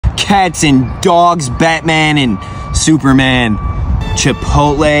cats and dogs, Batman and Superman,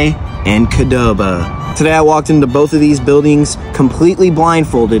 Chipotle and Qdoba. Today I walked into both of these buildings completely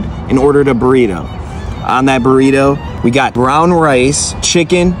blindfolded and ordered a burrito. On that burrito, we got brown rice,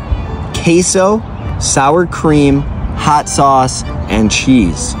 chicken, queso, sour cream, hot sauce, and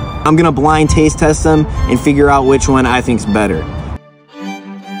cheese. I'm gonna blind taste test them and figure out which one I think's better.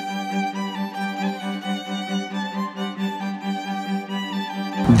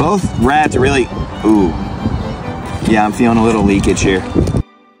 Both wraps are really, ooh. Yeah, I'm feeling a little leakage here. I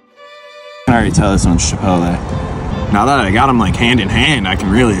can already tell this one's Chipotle. Now that I got them like hand in hand, I can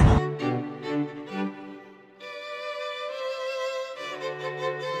really.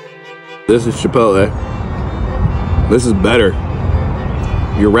 This is Chipotle. This is better.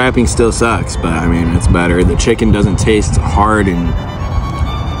 Your wrapping still sucks, but I mean, it's better. The chicken doesn't taste hard, and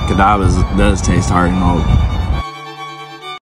Qdoba's does taste hard and all.